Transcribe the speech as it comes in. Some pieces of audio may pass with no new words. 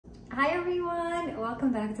Hi everyone,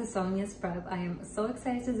 welcome back to Sonya's Prep. I am so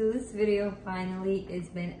excited to do this video. Finally, it's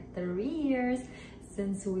been 3 years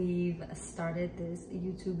since we've started this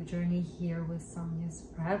YouTube journey here with Sonya's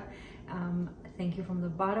Prep. Thank you from the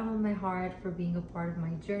bottom of my heart for being a part of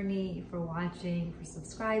my journey, for watching, for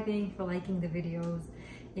subscribing, for liking the videos.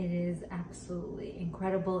 It is absolutely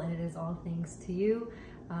incredible and it is all thanks to you.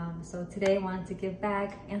 So today I wanted to give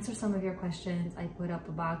back, answer some of your questions. I put up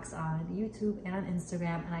a box on YouTube and on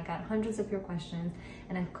Instagram and I got hundreds of your questions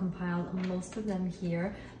and I've compiled most of them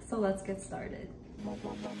here. So let's get started.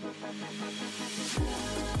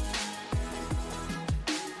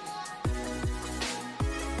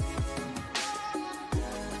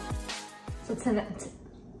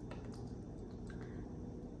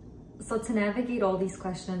 So to navigate all these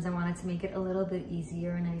questions, I wanted to make it a little bit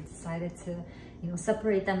easier and I decided to,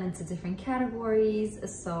 separate them into different categories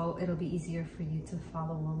so it'll be easier for you to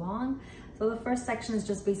follow along. So the first section is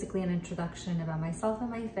just basically an introduction about myself and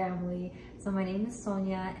my family. So my name is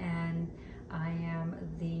Sonya and I am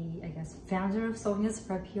the, founder of Sonya's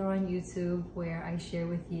Prep here on YouTube, where I share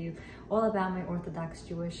with you all about my Orthodox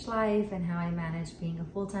Jewish life and how I manage being a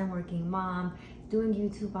full-time working mom, doing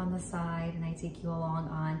YouTube on the side, and I take you along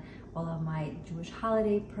on all of my Jewish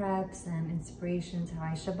holiday preps and inspirations, how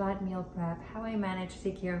I Shabbat meal prep, how I manage to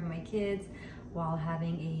take care of my kids while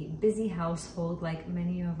having a busy household like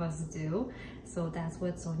many of us do. So that's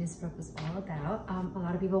what Sonya's Prep is all about. A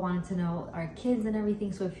lot of people wanted to know our kids and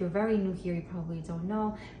everything. So if you're very new here, you probably don't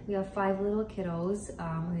know. We have 5 little kiddos.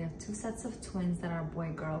 We have 2 sets of twins that are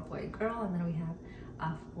boy, girl, and then we have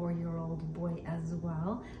a 4-year-old boy as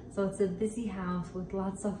well. So it's a busy house with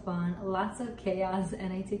lots of fun, lots of chaos,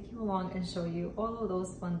 and I take you along and show you all of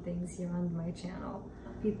those fun things here on my channel.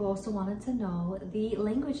 People also wanted to know the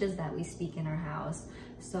languages that we speak in our house.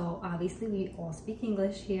 So obviously we all speak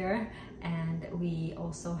English here, and we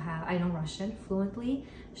also have, I know Russian fluently.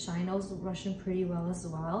 Shay knows Russian pretty well as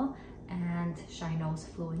well, and Shay knows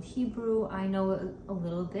fluent Hebrew. I know a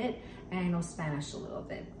little bit, and I know Spanish a little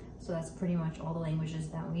bit. So that's pretty much all the languages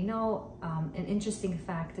that we know. An interesting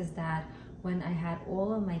fact is that when I had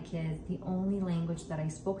all of my kids, the only language that I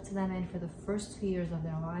spoke to them in for the first 2 years of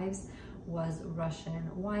their lives was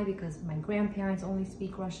Russian. Why? Because my grandparents only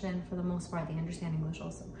speak Russian for the most part. They understand English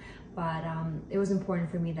also. But it was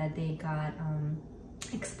important for me that they got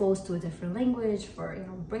exposed to a different language for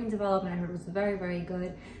brain development. I heard it was very, very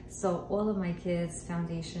good. So all of my kids'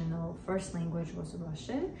 foundational first language was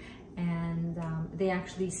Russian, and they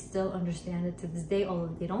actually still understand it to this day,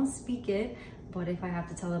 although they don't speak it. But if I have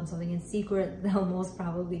to tell them something in secret, they'll most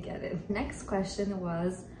probably get it. Next question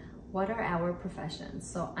was, what are our professions?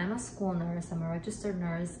 So I'm a school nurse, I'm a registered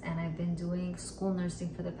nurse, and I've been doing school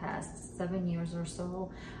nursing for the past 7 years or so.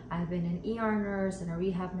 I've been an ER nurse and a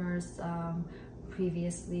rehab nurse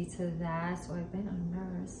previously to that. So I've been a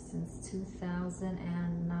nurse since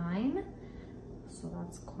 2009. So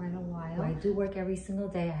that's quite a while. I do work every single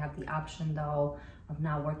day. I have the option though of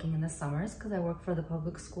not working in the summers because I work for the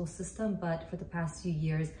public school system, but for the past few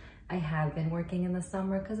years I have been working in the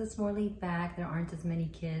summer because it's more laid back. There aren't as many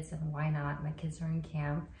kids, and why not? My kids are in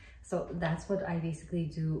camp. So that's what I basically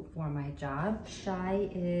do for my job. Shay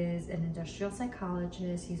is an industrial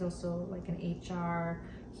psychologist. He's also like an HR.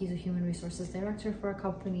 He's a human resources director for a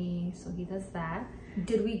company, so he does that.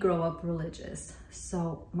 Did we grow up religious?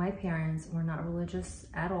 So my parents were not religious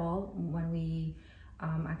at all. When we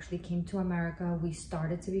actually came to America, we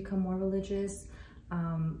started to become more religious.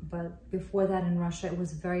 But before that in Russia, it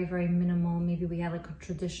was very, very minimal. Maybe we had like a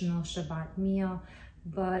traditional Shabbat meal,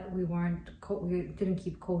 but we didn't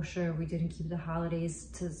keep kosher. We didn't keep the holidays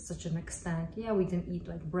to such an extent. Yeah, we didn't eat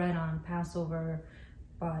like bread on Passover,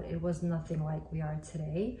 but it was nothing like we are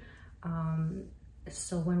today.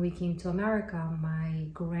 So when we came to America, my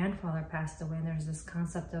grandfather passed away, and there's this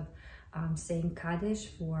concept of saying Kaddish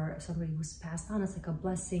for somebody who's passed on. It's like a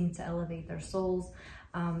blessing to elevate their souls.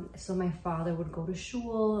 So my father would go to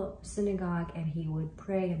shul, synagogue, and he would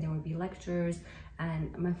pray, and there would be lectures.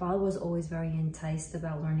 And my father was always very enticed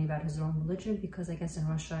about learning about his own religion, because I guess in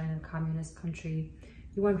Russia, in a communist country,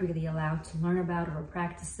 you weren't really allowed to learn about it or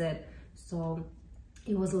practice it. So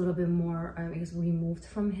it was a little bit more, removed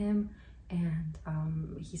from him. And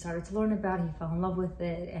he started to learn about it, he fell in love with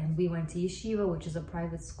it, and we went to yeshiva, which is a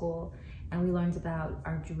private school, and we learned about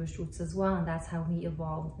our Jewish roots as well, and that's how we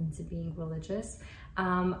evolved into being religious.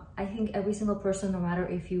 I think every single person, no matter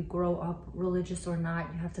if you grow up religious or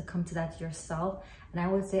not, you have to come to that yourself. And I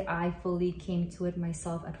would say I fully came to it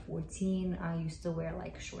myself at 14. I used to wear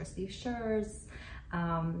like short sleeve shirts.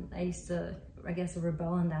 I used to, I guess,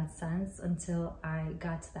 rebel in that sense until I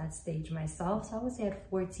got to that stage myself. So I would say at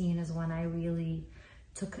 14 is when I really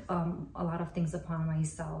took a lot of things upon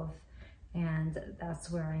myself, and that's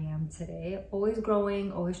where I am today. Always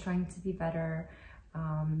growing, always trying to be better.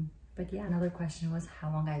 But yeah, another question was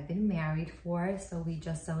how long I've been married for. So we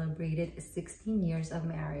just celebrated 16 years of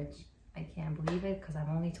marriage. I can't believe it because I'm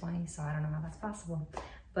only 20, so I don't know how that's possible.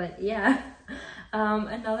 But yeah,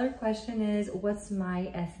 another question is, what's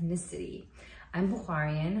my ethnicity? I'm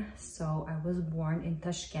Bukharian, so I was born in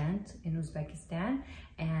Tashkent in Uzbekistan,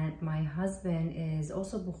 and my husband is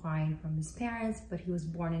also Bukharian from his parents, but he was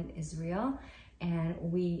born in Israel, and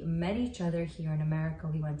we met each other here in America.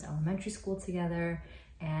 We went to elementary school together,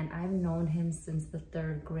 and I've known him since the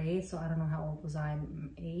 3rd grade, so I don't know how old was I,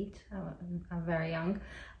 8? I'm very young.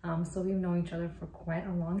 So we've known each other for quite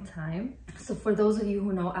a long time. So for those of you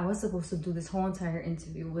who know, I was supposed to do this whole entire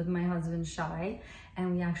interview with my husband Shay,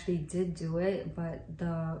 and we actually did do it, but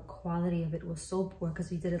the quality of it was so poor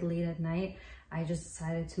because we did it late at night. I just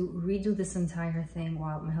decided to redo this entire thing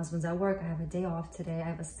while my husband's at work. I have a day off today. I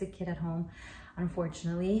have a sick kid at home,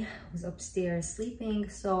 unfortunately, who's upstairs sleeping.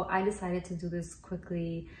 So I decided to do this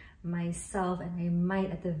quickly myself, and I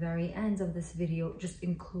might at the very end of this video just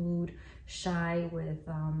include Shay with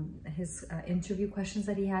his interview questions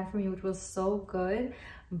that he had for me, which was so good,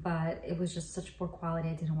 but it was just such poor quality.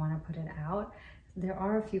 I didn't want to put it out. There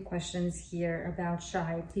are a few questions here about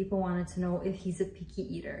Shay. People wanted to know if he's a picky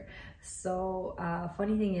eater. So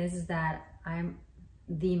funny thing is that I'm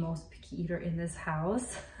the most picky eater in this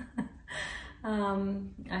house. I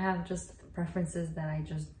have just preferences that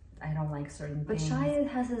I don't like certain things. But Shay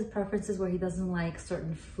has his preferences where he doesn't like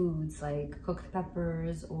certain foods like cooked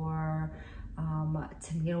peppers or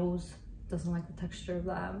tomatoes, doesn't like the texture of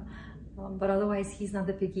them. But otherwise, he's not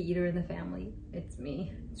the picky eater in the family. It's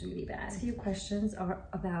me. It's really bad. A few questions are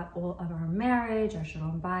about all of our marriage, our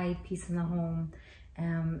shalom bayit, peace in the home.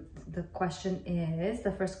 The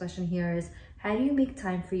first question here is, how do you make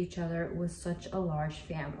time for each other with such a large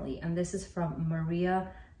family? And this is from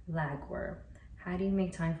Maria Lagwer. How do you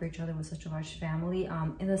make time for each other with such a large family?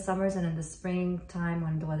 In the summers and in the springtime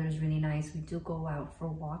when the weather is really nice, we do go out for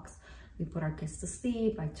walks. We put our kids to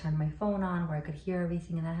sleep. I turn my phone on where I could hear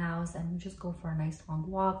everything in the house, and we just go for a nice long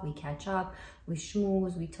walk. We catch up, we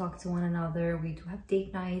schmooze, we talk to one another. We do have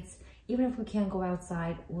date nights. Even if we can't go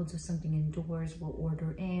outside, we'll do something indoors. We'll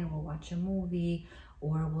order in, we'll watch a movie,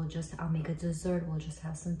 or I'll make a dessert, we'll just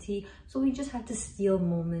have some tea. So we just have to steal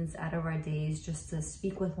moments out of our days just to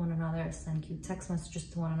speak with one another, send cute text messages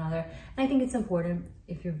to one another. And I think it's important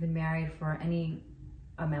if you've been married for any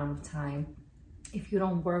amount of time. If you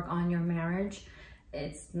don't work on your marriage,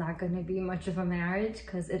 it's not going to be much of a marriage,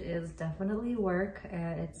 because it is definitely work.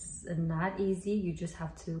 It's not easy. You just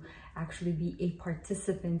have to actually be a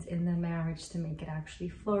participant in the marriage to make it actually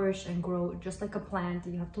flourish and grow. Just like a plant,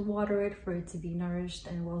 you have to water it for it to be nourished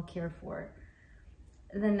and well cared for.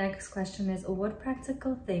 The next question is, what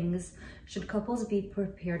practical things should couples be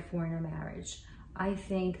prepared for in a marriage? I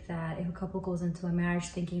think that if a couple goes into a marriage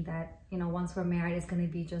thinking that, you know, once we're married, it's going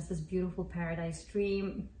to be just this beautiful paradise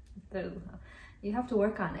dream, you have to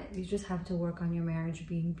work on it. You just have to work on your marriage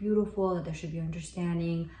being beautiful, that there should be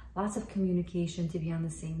understanding, lots of communication to be on the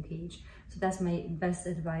same page. So that's my best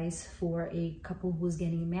advice for a couple who's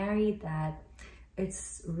getting married, that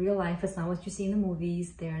it's real life. It's not what you see in the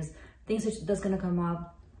movies. There's things that's going to come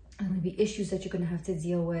up. And there'll be issues that you're going to have to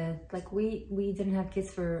deal with. Like we didn't have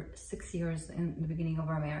kids for 6 years in the beginning of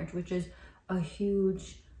our marriage, which is a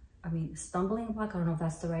huge, stumbling block. I don't know if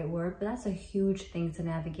that's the right word, but that's a huge thing to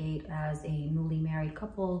navigate as a newly married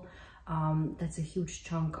couple. That's a huge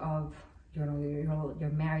chunk of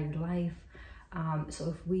your married life.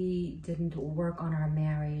 So if we didn't work on our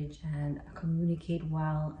marriage and communicate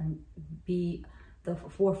well and be the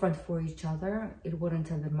forefront for each other, it wouldn't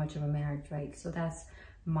have been much of a marriage, right? So that's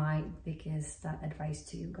my biggest advice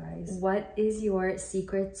to you guys. What is your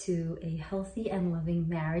secret to a healthy and loving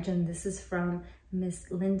marriage? And this is from Miss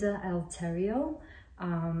Linda Alterio.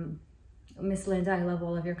 Miss Linda, I love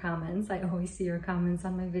all of your comments. I always see your comments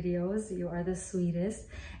on my videos. You are the sweetest.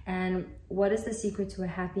 And what is the secret to a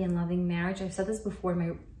happy and loving marriage? I've said this before in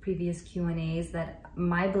my previous Q&As, that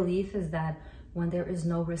my belief is that when there is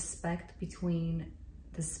no respect between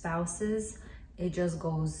the spouses, it just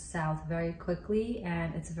goes south very quickly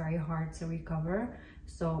and it's very hard to recover.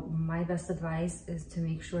 So my best advice is to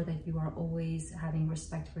make sure that you are always having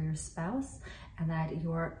respect for your spouse, and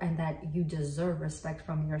that you deserve respect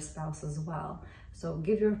from your spouse as well. So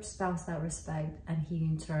give your spouse that respect, and he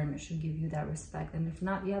in turn should give you that respect. And if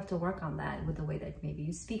not, you have to work on that with the way that maybe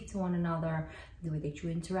you speak to one another, the way that you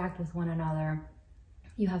interact with one another.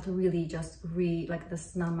 you have to really just like, this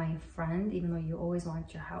is not my friend, even though you always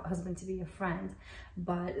want your husband to be a friend,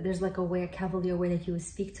 but there's like a cavalier way that you would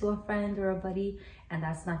speak to a friend or a buddy, and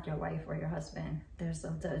that's not your wife or your husband. There's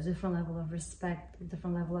a different level of respect, a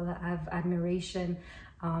different level of admiration,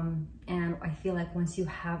 and I feel like once you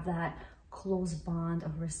have that close bond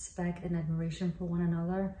of respect and admiration for one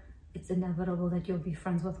another, it's inevitable that you'll be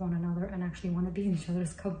friends with one another and actually want to be in each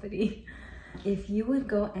other's company. If you would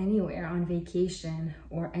go anywhere on vacation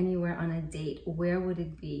or anywhere on a date, where would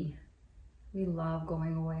it be? We love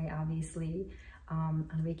going away, obviously, on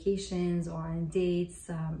vacations or on dates.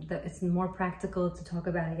 It's more practical to talk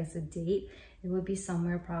about, I guess, a date. It would be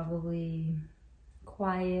somewhere probably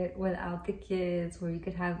quiet without the kids, where you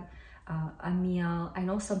could have a meal. I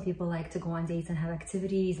know some people like to go on dates and have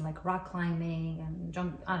activities like rock climbing and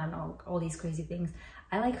jump, I don't know, all these crazy things.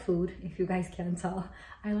 I like food, if you guys can't tell.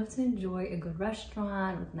 I love to enjoy a good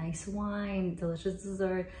restaurant with nice wine, delicious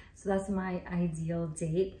dessert. So that's my ideal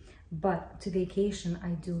date. But to vacation, I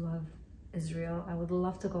do love Israel. I would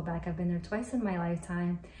love to go back. I've been there twice in my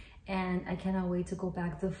lifetime, and I cannot wait to go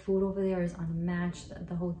back. The food over there is unmatched.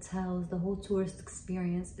 The hotels, the whole tourist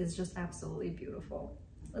experience is just absolutely beautiful.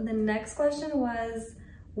 And the next question was,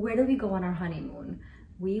 where do we go on our honeymoon?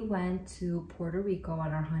 We went to Puerto Rico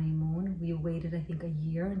on our honeymoon. We waited, I think, a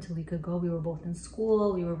year until we could go. We were both in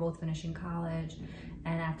school. We were both finishing college.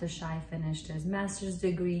 And after Shay finished his master's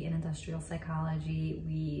degree in industrial psychology,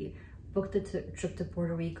 we booked a trip to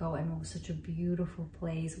Puerto Rico, and it was such a beautiful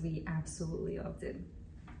place. We absolutely loved it.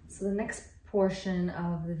 So the next portion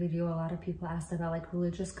of the video, a lot of people asked about like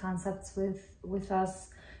religious concepts with us.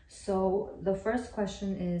 So the first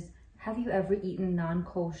question is, have you ever eaten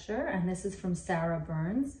non-kosher? And this is from Sarah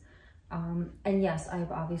Burns. And yes,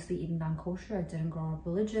 I've obviously eaten non-kosher. I didn't grow up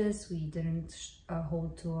religious. We didn't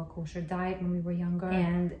hold to a kosher diet when we were younger.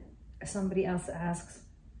 And somebody else asks,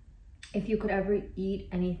 if you could ever eat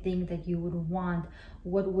anything that you would want,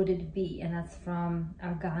 what would it be? And that's from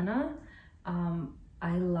Ghana.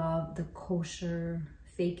 I love the kosher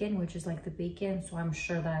bacon, which is like the bacon. So I'm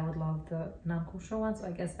sure that I would love the non-kosher one. So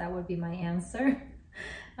I guess that would be my answer.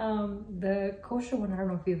 The kosher one, I don't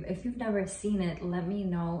know if you've never seen it, let me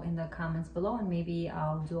know in the comments below, and maybe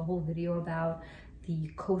I'll do a whole video about the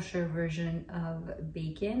kosher version of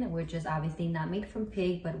bacon, which is obviously not made from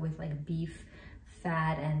pig, but with like beef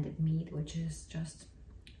fat and meat, which is just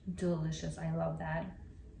delicious. I love that.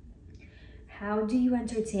 How do you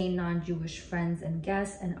entertain non-Jewish friends and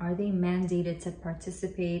guests, and are they mandated to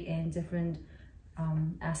participate in different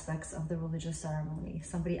aspects of the religious ceremony?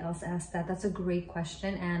 Somebody else asked that. That's a great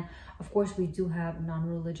question. And of course, we do have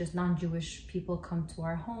non-religious, non-Jewish people come to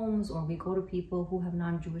our homes, or we go to people who have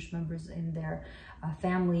non-Jewish members in their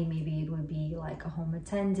family. Maybe it would be like a home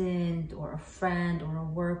attendant or a friend or a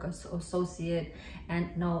work associate.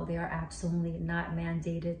 And no, they are absolutely not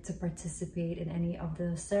mandated to participate in any of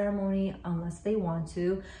the ceremony unless they want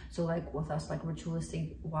to. So like with us, like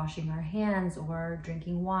ritualistic washing our hands or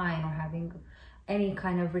drinking wine or having any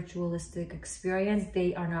kind of ritualistic experience,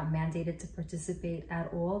 they are not mandated to participate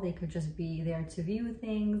at all. They could just be there to view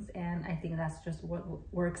things, and I think that's just what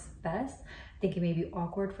works best. I think it may be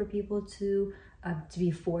awkward for people to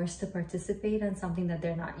be forced to participate in something that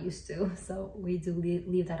they're not used to, so we do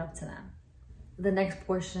leave that up to them. The next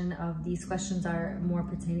portion of these questions are more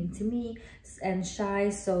pertaining to me and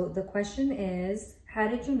Shay. So the question is, how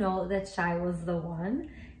did you know that Shay was the one?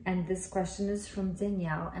 And this question is from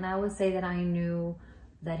Danielle. And I would say that I knew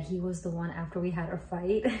that he was the one after we had a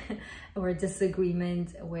fight or a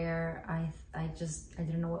disagreement where I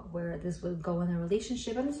didn't know where this would go in a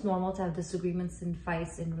relationship. And it's normal to have disagreements and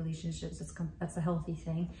fights in relationships. That's a healthy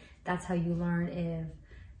thing. That's how you learn if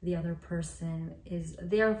the other person is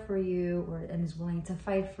there for you and is willing to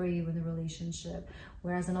fight for you in the relationship.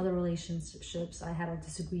 Whereas in other relationships, I had a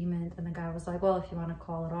disagreement and the guy was like, well, if you want to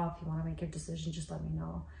call it off, you want to make your decision, just let me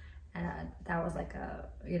know. And that was like a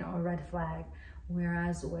red flag.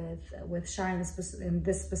 Whereas with Shay in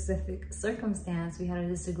this specific circumstance, we had a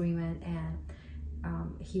disagreement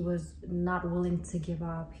and he was not willing to give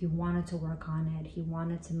up. He wanted to work on it. He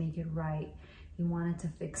wanted to make it right. He wanted to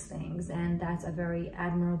fix things, and that's a very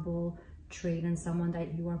admirable trait in someone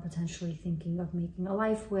that you are potentially thinking of making a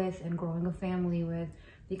life with and growing a family with,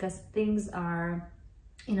 because things are,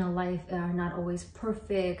 life are not always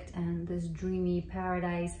perfect and this dreamy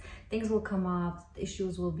paradise. Things will come up,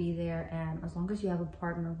 issues will be there, and as long as you have a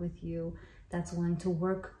partner with you that's willing to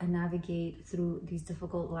work and navigate through these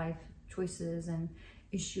difficult life choices and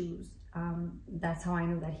issues, that's how I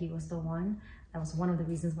knew that he was the one. That was one of the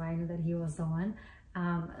reasons why I knew that he was the one.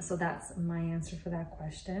 So that's my answer for that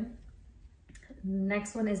question.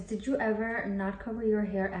 Next one is, did you ever not cover your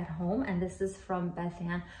hair at home? And this is from Beth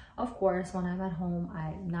Ann. Of course, when I'm at home,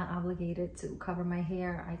 I'm not obligated to cover my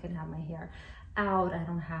hair. I can have my hair out. I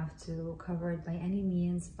don't have to cover it by any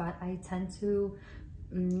means, but I tend to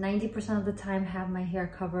 90% of the time have my hair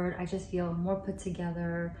covered. I just feel more put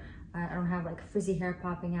together. I don't have like frizzy hair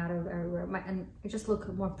popping out of everywhere, and I just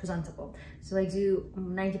look more presentable. So I do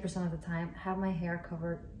 90% of the time have my hair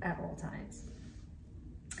covered at all times.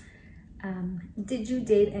 Did you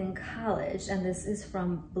date in college? And this is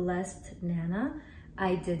from Blessed Nana.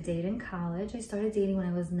 I did date in college. I started dating when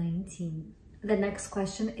I was 19. The next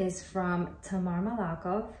question is from Tamar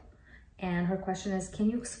Malakov. And her question is,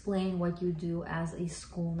 can you explain what you do as a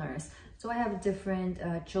school nurse? So I have different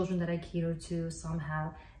children that I cater to. Some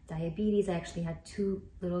have diabetes. I actually had 2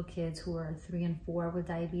 little kids who were 3 and 4 with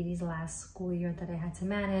diabetes last school year that I had to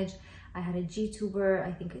manage. I had a G-tuber,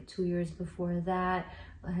 I think 2 years before that.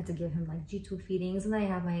 I had to give him like G-tube feedings. And then I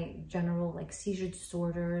have my general like seizure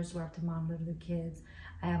disorders where I have to monitor the kids.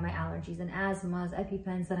 I have my allergies and asthmas,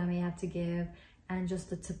 EpiPens that I may have to give, and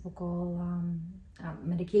just the typical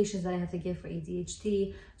medications that I have to give for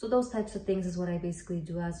ADHD. So those types of things is what I basically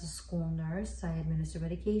do as a school nurse. I administer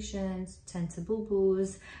medications, tend to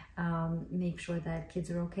boo-boos, make sure that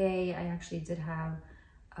kids are okay. I actually did have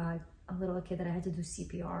a little kid that I had to do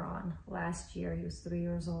CPR on last year. He was 3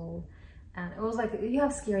 years old. And it was like, you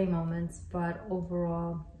have scary moments, but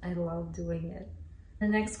overall, I love doing it. The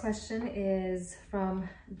next question is from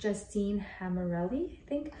Justine Hamarelli, I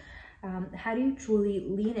think. How do you truly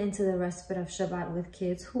lean into the respite of Shabbat with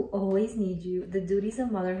kids who always need you? The duties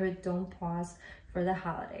of motherhood don't pause for the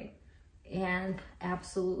holiday. And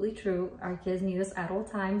absolutely true. Our kids need us at all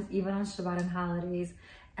times, even on Shabbat and holidays.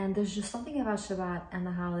 And there's just something about Shabbat and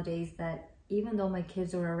the holidays that even though my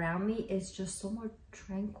kids are around me, it's just so more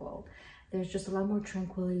tranquil. There's just a lot more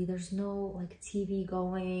tranquility. There's no like TV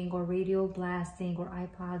going or radio blasting or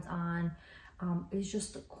iPods on. It's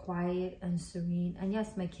just quiet and serene. And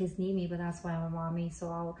yes, my kids need me, but that's why I'm a mommy. So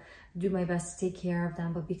I'll do my best to take care of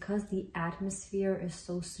them. But because the atmosphere is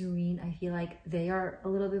so serene, I feel like they are a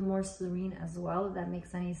little bit more serene as well, if that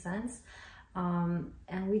makes any sense.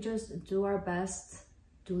 And we just do our best.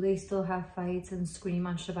 Do they still have fights and scream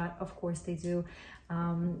on Shabbat? Of course they do.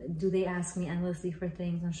 Do they ask me endlessly for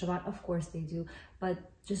things on Shabbat? Of course they do. But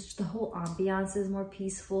just the whole ambiance is more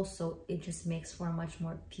peaceful, so it just makes for a much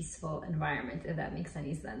more peaceful environment, if that makes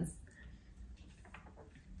any sense.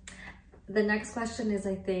 The next question is,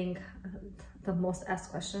 I think, the most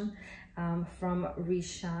asked question from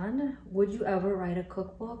Rishan. Would you ever write a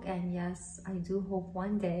cookbook? And yes, I do hope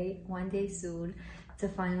one day soon, to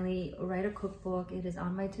finally write a cookbook. It is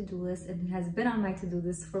on my to-do list, and it has been on my to-do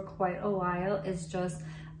list for quite a while. It's just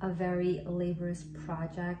a very laborious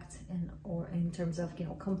project in terms of, you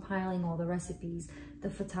know, compiling all the recipes, the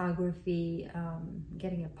photography,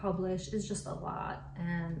 getting it published. It's just a lot,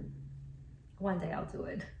 and one day I'll do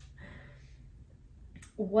it.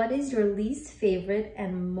 What is your least favorite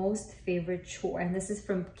and most favorite chore? And this is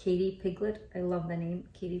from Katie Piglet. I love the name,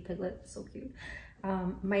 Katie Piglet, so cute.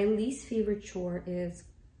 My least favorite chore is,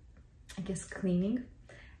 I guess, cleaning.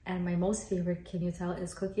 And my most favorite, can you tell,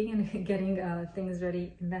 is cooking and getting things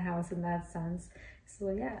ready in the house in that sense. So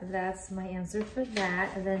yeah, that's my answer for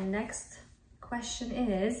that. The next question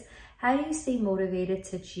is, how do you stay motivated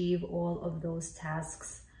to achieve all of those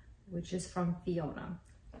tasks? Which is from Fiona.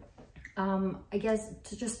 I guess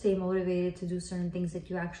to just stay motivated to do certain things that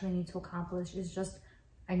you actually need to accomplish is just,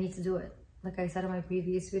 I need to do it. Like I said in my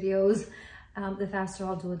previous videos, the faster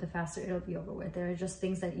I'll do it, the faster it'll be over with. There are just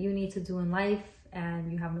things that you need to do in life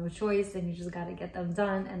and you have no choice and you just got to get them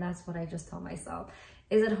done. And that's what I just tell myself.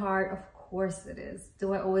 Is it hard? Of course it is.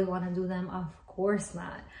 Do I always want to do them? Of course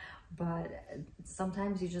not. But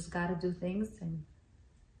sometimes you just got to do things, and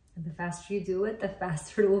the faster you do it, the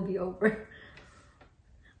faster it will be over.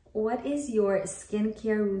 What is your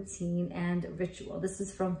skincare routine and ritual? This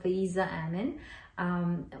is from Faiza Amin.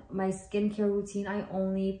 My skincare routine, I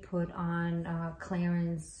only put on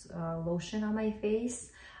Clarins lotion on my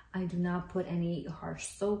face. I do not put any harsh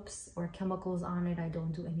soaps or chemicals on it. I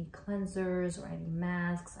don't do any cleansers or any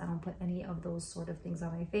masks. I don't put any of those sort of things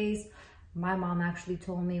on my face. My mom actually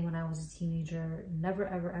told me when I was a teenager, never,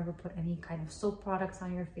 ever, ever put any kind of soap products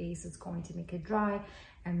on your face. It's going to make it dry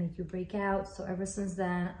and make you break out. So ever since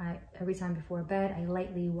then, every time before bed, I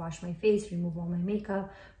lightly wash my face, remove all my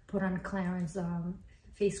makeup, put on Clarins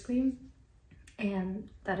face cream, and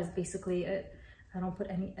that is basically it. I don't put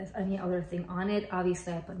any other thing on it.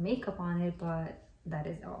 Obviously, I put makeup on it, but that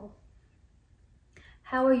is all.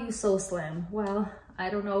 How are you so slim? Well, I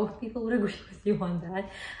don't know if people would agree with you on that.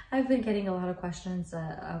 I've been getting a lot of questions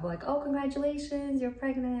of like, oh, congratulations, you're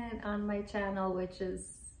pregnant on my channel, which is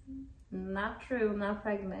not true. I'm not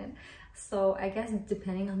pregnant. So I guess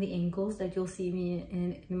depending on the angles that you'll see me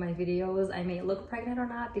in my videos, I may look pregnant or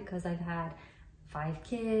not, because I've had 5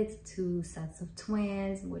 kids, 2 sets of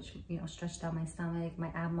twins, which, you know, stretched out my stomach.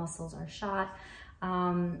 My ab muscles are shot.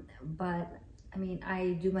 But I mean,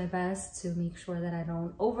 I do my best to make sure that I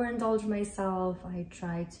don't overindulge myself. I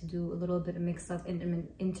try to do a little bit of mix of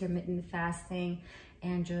intermittent fasting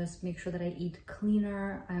and just make sure that I eat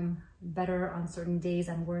cleaner. I'm better on certain days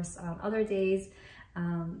and worse on other days.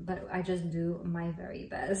 But I just do my very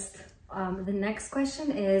best. The next question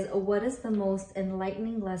is, what is the most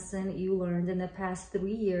enlightening lesson you learned in the past 3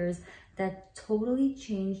 years that totally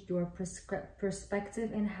changed your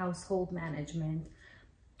perspective in household management?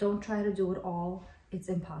 Don't try to do it all. It's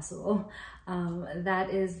impossible. That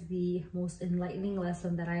is the most enlightening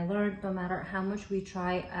lesson that I learned. No matter how much we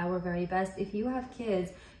try our very best, if you have kids,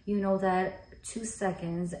 you know that 2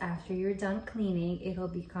 seconds after you're done cleaning, it'll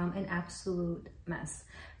become an absolute mess.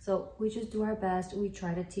 So we just do our best. We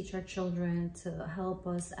try to teach our children to help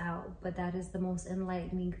us out, but that is the most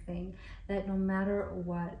enlightening thing, that no matter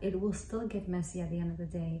what, it will still get messy at the end of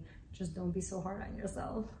the day. Just don't be so hard on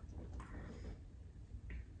yourself.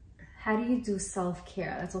 How do you do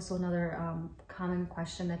self-care? That's also another common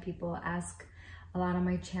question that people ask a lot on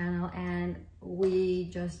my channel, and we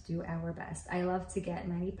just do our best. I love to get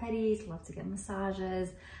mani-pedis, love to get massages.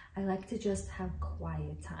 I like to just have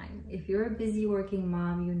quiet time. If you're a busy working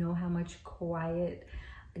mom, you know how much quiet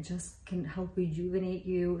just can help rejuvenate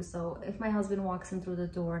you. So if my husband walks in through the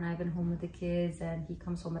door and I've been home with the kids and he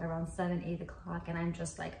comes home at around 7, 8 o'clock and I'm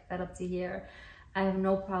just like fed up to here, I have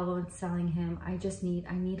no problem telling him I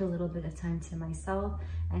need a little bit of time to myself,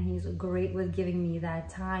 and he's great with giving me that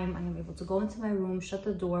time. I am able to go into my room, shut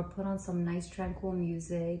the door, put on some nice tranquil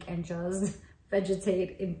music, and just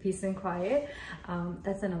vegetate in peace and quiet.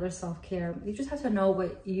 That's another self-care. You just have to know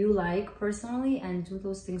what you like personally and do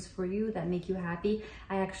those things for you that make you happy.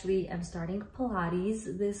 I actually am starting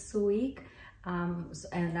Pilates this week.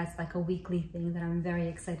 And that's like a weekly thing that I'm very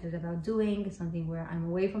excited about doing. It's something where I'm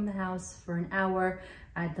away from the house for an hour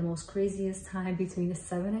at the most craziest time between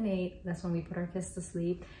 7 and 8. That's when we put our kids to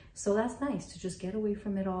sleep. So that's nice to just get away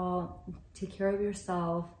from it all, take care of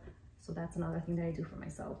yourself. So that's another thing that I do for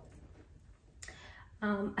myself.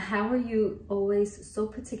 How are you always so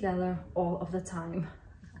put together all of the time?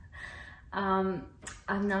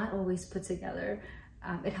 I'm not always put together.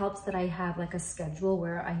 It helps that I have like a schedule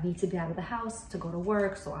where I need to be out of the house to go to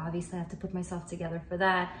work. So obviously I have to put myself together for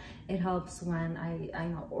that. It helps when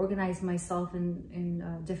I organize myself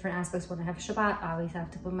in different aspects. When I have Shabbat, obviously I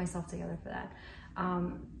have to put myself together for that.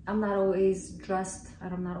 I'm not always dressed.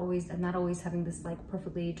 I'm not always having this like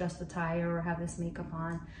perfectly dressed attire or have this makeup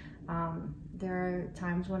on. There are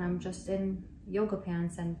times when I'm just in yoga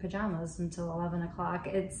pants and pajamas until 11 o'clock.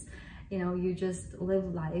 It's, you know, you just live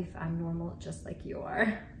life. I'm normal just like you are.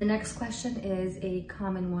 The next question is a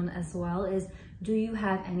common one as well, is do you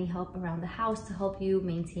have any help around the house to help you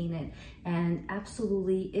maintain it? And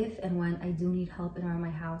absolutely, if and when I do need help around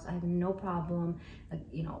my house, I have no problem,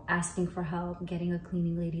 asking for help, getting a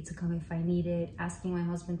cleaning lady to come if I need it, asking my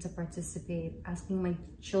husband to participate, asking my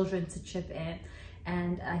children to chip in.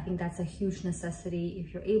 And I think that's a huge necessity.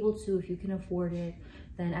 If you're able to, if you can afford it,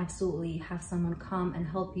 then absolutely have someone come and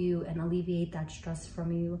help you and alleviate that stress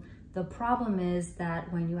from you. The problem is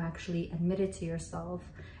that when you actually admit it to yourself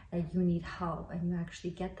that you need help and you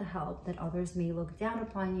actually get the help, that others may look down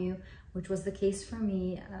upon you, which was the case for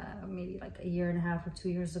me maybe like 1.5 years or 2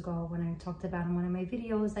 years ago when I talked about in one of my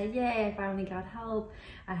videos that, yay, I finally got help.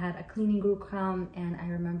 I had a cleaning group come, and I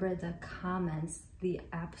remember the comments, the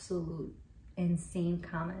absolute insane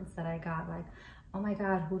comments that I got, like, oh my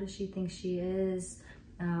God, who does she think she is?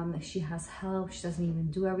 She has help. She doesn't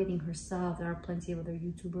even do everything herself. There are plenty of other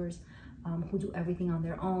YouTubers who do everything on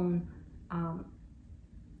their own.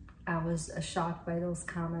 I was shocked by those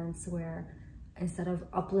comments where instead of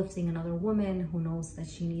uplifting another woman who knows that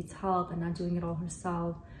she needs help and not doing it all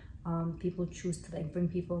herself, people choose to like bring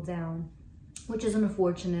people down, which is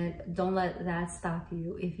unfortunate. Don't let that stop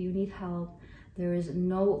you. If you need help, there is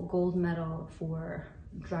no gold medal for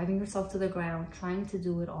driving yourself to the ground, trying to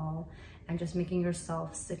do it all, and just making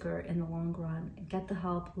yourself sicker in the long run. Get the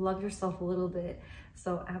help, love yourself a little bit.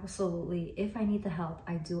 So absolutely, if I need the help,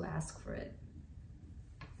 I do ask for it.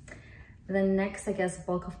 The next, I guess,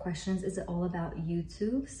 bulk of questions is all about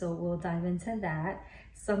YouTube. So we'll dive into that.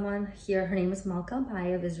 Someone here, her name is Malka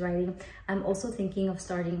Bayev, is writing, I'm also thinking of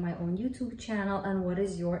starting my own YouTube channel, and what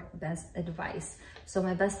is your best advice? So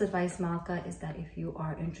my best advice, Malka, is that if you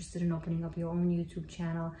are interested in opening up your own YouTube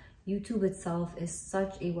channel, YouTube itself is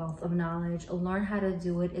such a wealth of knowledge. Learn how to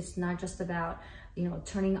do it. It's not just about, you know,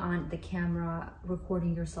 turning on the camera,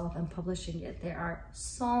 recording yourself and publishing it. There are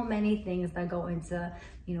so many things that go into,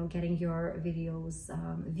 you know, getting your videos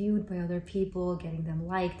viewed by other people, getting them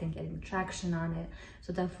liked and getting traction on it.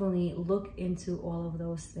 So definitely look into all of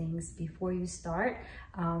those things before you start,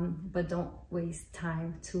 but don't waste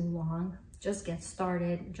time too long. Just get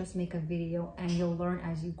started, just make a video, and you'll learn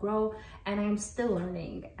as you grow. And I'm still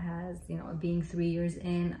learning, as you know, being 3 years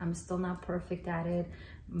in, I'm still not perfect at it.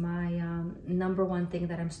 My number one thing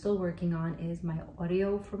that I'm still working on is my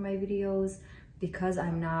audio for my videos, because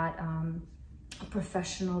I'm not a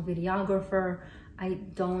professional videographer. I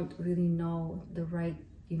don't really know the right,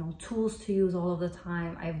 you know, tools to use all of the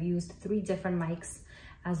time. I've used 3 different mics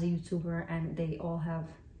as a YouTuber, and they all have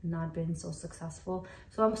not been so successful.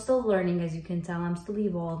 So I'm still learning, as you can tell. I'm still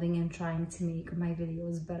evolving and trying to make my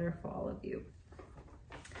videos better for all of you.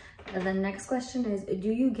 And the next question is,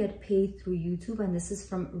 do you get paid through YouTube? And this is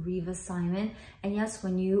from Reva Simon. And yes,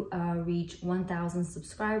 when you reach 1,000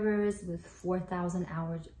 subscribers with 4,000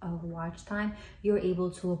 hours of watch time, you're able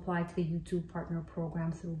to apply to the YouTube Partner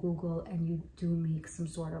Program through Google, and you do make some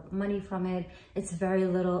sort of money from it. It's very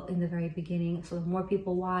little in the very beginning. So the more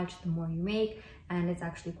people watch, the more you make. And it's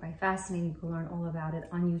actually quite fascinating. You can learn all about it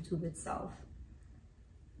on YouTube itself.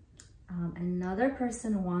 Another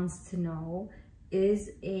person wants to know, is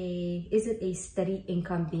it a steady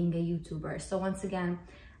income being a YouTuber? So once again,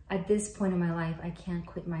 at this point in my life, I can't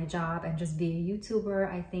quit my job and just be a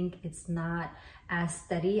YouTuber. I think it's not as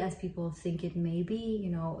steady as people think it may be. You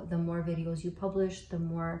know, the more videos you publish, the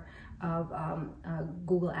more of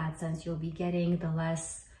Google AdSense you'll be getting. The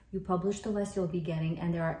less you publish, the less you'll be getting,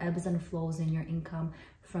 and there are ebbs and flows in your income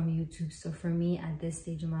from YouTube. So for me, at this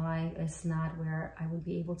stage in my life, it's not where I would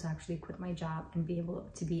be able to actually quit my job and be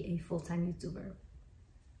able to be a full-time YouTuber.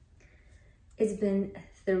 It's been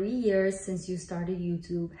 3 years since you started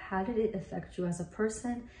YouTube. How did it affect you as a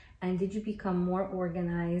person? And did you become more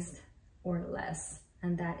organized or less?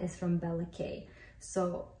 And that is from Bella K.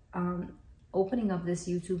 So opening up this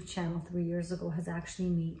YouTube channel 3 years ago has actually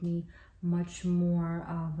made me much more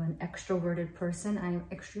of an extroverted person. I'm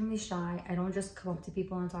extremely shy. I don't just come up to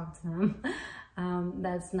people and talk to them.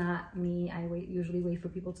 That's not me. I usually wait for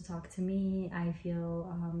people to talk to me. I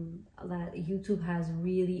feel that YouTube has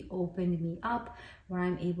really opened me up, where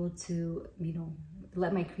I'm able to, you know,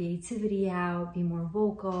 let my creativity out, be more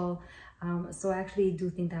vocal. So I actually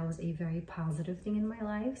do think that was a very positive thing in my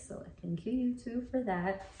life. So thank you, YouTube, for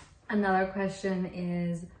that. Another question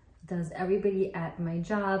is, does everybody at my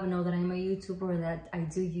job know that I'm a YouTuber, or that I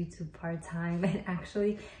do YouTube part-time? And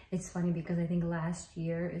actually, it's funny because I think last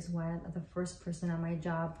year is when the first person at my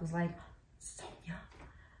job was like, Sonya,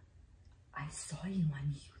 I saw you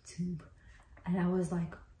on YouTube. And I was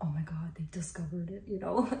like, oh my God, they discovered it, you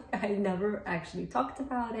know? I never actually talked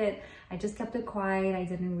about it. I just kept it quiet. I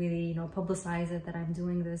didn't really, you know, publicize it that I'm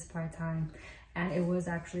doing this part-time. And it was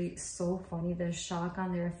actually so funny, the shock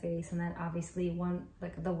on their face. And then obviously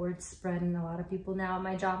the word spread, and a lot of people now at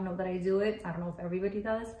my job know that I do it. I don't know if everybody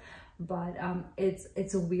does, but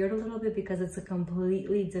it's weird a little bit, because it's a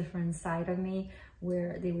completely different side of me,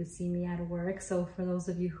 where they would see me at work. So for those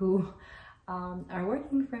of you who are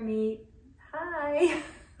working for me, hi.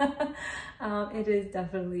 It is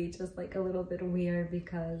definitely just like a little bit weird,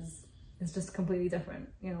 because it's just completely different,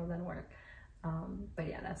 you know, than work. But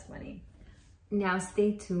yeah, that's funny. Now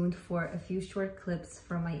stay tuned for a few short clips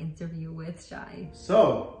from my interview with Shay.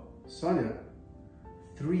 So, Sonya,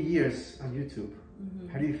 3 years on YouTube.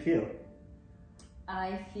 How do you feel?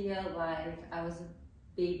 I feel like I was a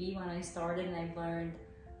baby when I started, and I've learned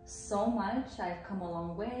so much. I've come a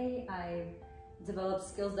long way. I've developed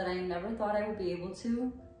skills that I never thought I would be able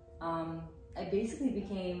to. I basically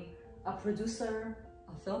became a producer,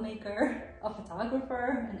 a filmmaker, a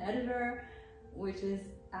photographer, an editor, which is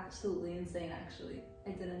absolutely insane. Actually,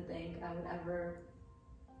 I didn't think I would ever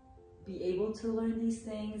be able to learn these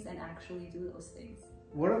things and actually do those things.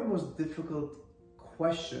 What are the most difficult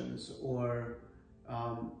questions, or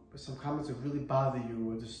some comments that really bother you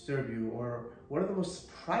or disturb you, or what are the most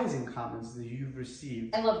surprising comments that you've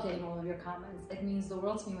received? I love getting all of your comments. It means the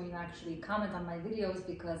world to me when you actually comment on my videos,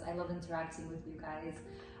 because I love interacting with you guys.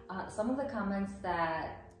 Some of the comments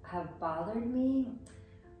that have bothered me,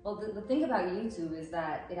 well, the thing about YouTube is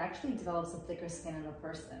that it actually develops a thicker skin in a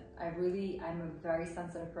person. I'm a very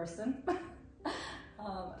sensitive person.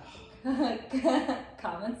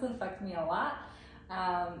 Comments affect me a lot.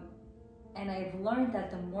 And I've learned that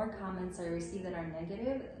the more comments I receive that are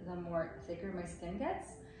negative, the more thicker my skin gets.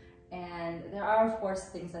 And there are, of course,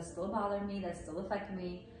 things that still bother me, that still affect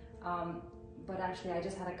me. But actually, I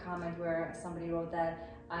just had a comment where somebody wrote that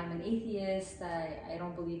I'm an atheist, I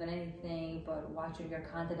don't believe in anything, but watching your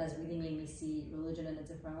content has really made me see religion in a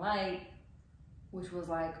different light, which was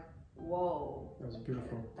like, whoa. That was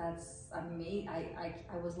beautiful. That's amazing.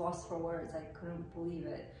 I was lost for words. I couldn't believe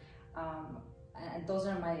it. And those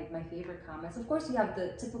are my favorite comments. Of course, you have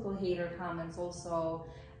the typical hater comments also.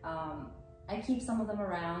 I keep some of them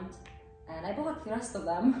around and I block the rest of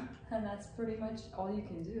them. And that's pretty much all you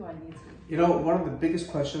can do on YouTube. You know, one of the biggest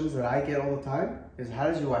questions that I get all the time is, how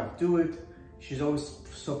does your wife do it? She's always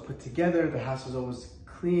so put together. The house is always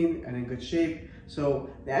clean and in good shape. So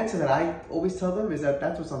the answer that I always tell them is that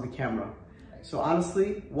that's what's on the camera. So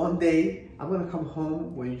honestly, one day I'm gonna come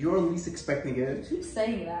home when you're least expecting it. Keep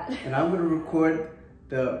saying that. And I'm gonna record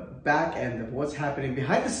the back end of what's happening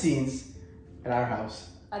behind the scenes at our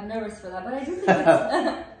house. I'm nervous for that, but I do think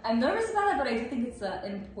it's, I'm nervous about it, but I do think it's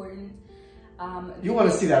important. You want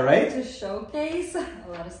to see that, right? To showcase.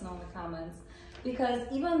 Let us know in the comments. Because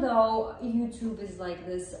even though YouTube is like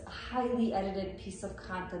this highly edited piece of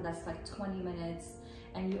content that's like 20 minutes,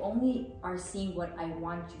 and you only are seeing what I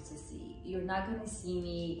want you to see. You're not going to see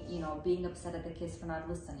me, you know, being upset at the kids for not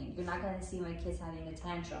listening. You're not going to see my kids having a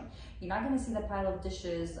tantrum. You're not going to see the pile of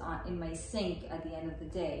dishes in my sink at the end of the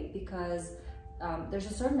day, because there's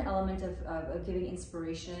a certain element of giving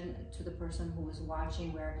inspiration to the person who is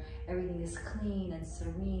watching, where everything is clean and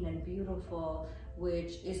serene and beautiful,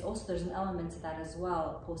 which is also, there's an element to that as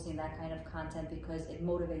well, posting that kind of content, because it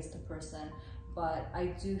motivates the person. But I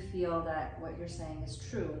do feel that what you're saying is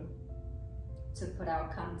true, to put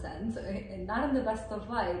out content, and not in the best of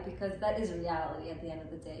light, because that is reality at the end of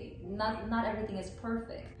the day. Not everything is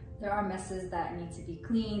perfect. There are messes that need to be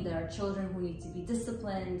cleaned, there are children who need to be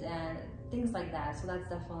disciplined, and things like that. So that's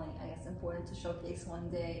definitely, I guess, important to showcase one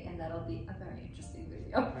day, and that'll be a very interesting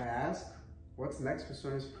video. Can I ask, what's next for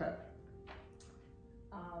Sonya's prep?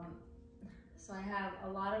 So I have a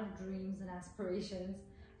lot of dreams and aspirations.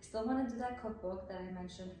 I still want to do that cookbook that I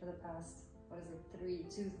mentioned for the past, what is it,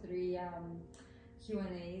 two, three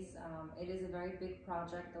Q&As. It is a very big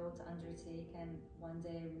project though to undertake, and one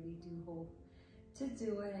day I really do hope to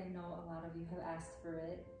do it. I know a lot of you have asked for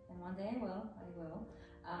it, and one day I will.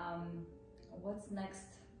 What's next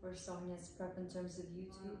for Sonya's prep in terms of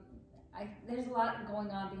YouTube? There's a lot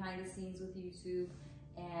going on behind the scenes with YouTube,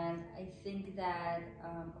 and I think that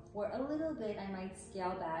for a little bit I might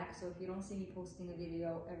scale back. So if you don't see me posting a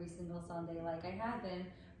video every single Sunday like I have been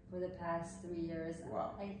for the past 3 years,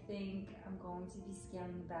 wow. I think I'm going to be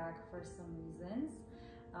scaling back for some reasons.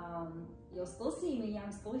 You'll still see me,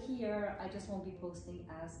 I'm still here, I just won't be posting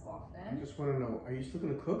as often. I just want to know, are you still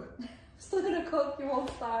going to cook? I'm still going to cook, you won't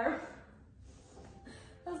starve.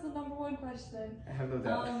 That's the #1 question. I have no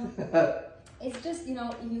doubt. It's just, you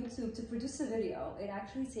know, YouTube, to produce a video, it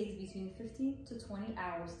actually takes between 15 to 20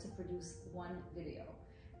 hours to produce one video.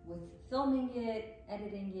 With filming it,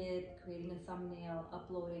 editing it, creating a thumbnail,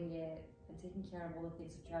 uploading it, and taking care of all the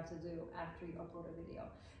things that you have to do after you upload a video.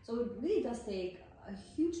 So it really does take a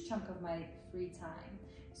huge chunk of my free time.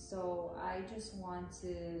 So I just want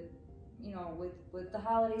to, you know, with the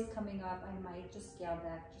holidays coming up, I might just scale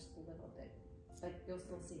back just a little bit, but you'll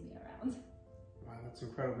still see me around. Wow, that's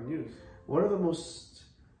incredible news.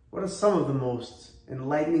 What are some of the most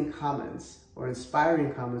enlightening comments or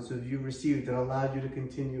inspiring comments that you've received that allowed you to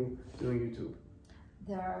continue doing YouTube?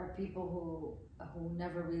 There are people who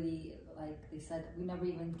never really, like they said, we never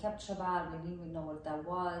even kept Shabbat, we didn't even know what that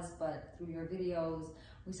was, but through your videos,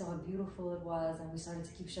 we saw how beautiful it was, and we started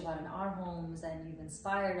to keep Shabbat in our homes, and you've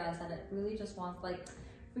inspired us, and it really just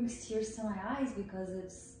brings tears to my eyes, because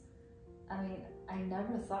it's, I mean, I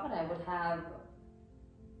never thought I would have,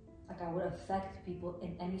 I would affect people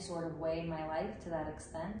in any sort of way in my life to that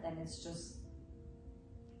extent, and it's just,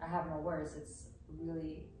 I have no words. It's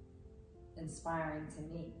really inspiring to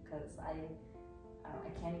me, because I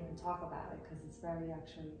can't even talk about it, because it's very,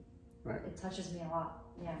 actually, right. It touches me a lot,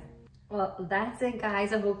 yeah. Well, that's it,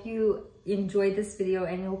 guys. I hope you enjoyed this video,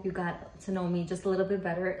 and I hope you got to know me just a little bit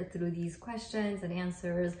better through these questions and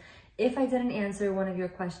answers. If I didn't answer one of your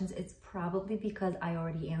questions, it's probably because I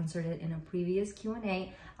already answered it in a previous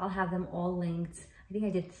Q&A. I'll have them all linked. I think I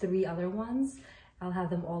did 3 other ones. I'll have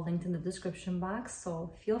them all linked in the description box,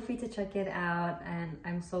 so feel free to check it out. And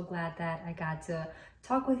I'm so glad that I got to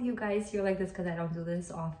talk with you guys here like this, because I don't do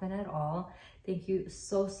this often at all. Thank you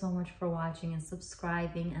so much for watching and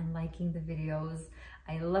subscribing and liking the videos.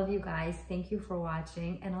 I love you guys. Thank you for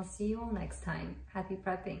watching, and I'll see you all next time. Happy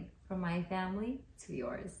prepping from my family to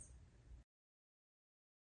yours.